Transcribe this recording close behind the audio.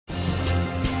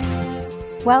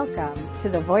Welcome to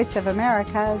the Voice of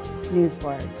America's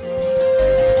Newswords.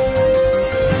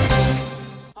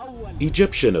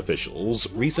 Egyptian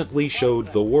officials recently showed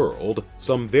the world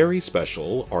some very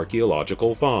special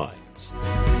archaeological finds.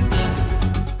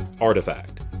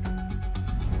 Artifact.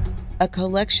 A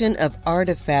collection of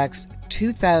artifacts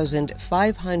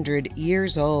 2,500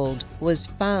 years old was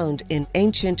found in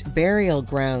ancient burial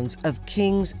grounds of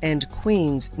kings and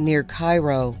queens near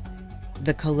Cairo.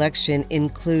 The collection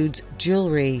includes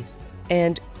jewelry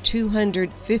and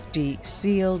 250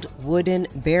 sealed wooden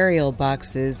burial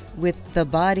boxes with the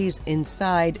bodies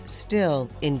inside still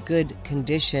in good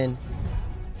condition.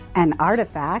 An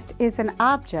artifact is an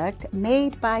object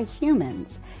made by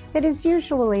humans that is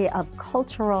usually of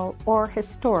cultural or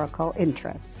historical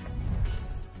interest.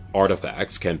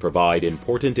 Artifacts can provide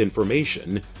important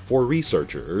information for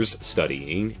researchers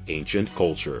studying ancient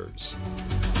cultures.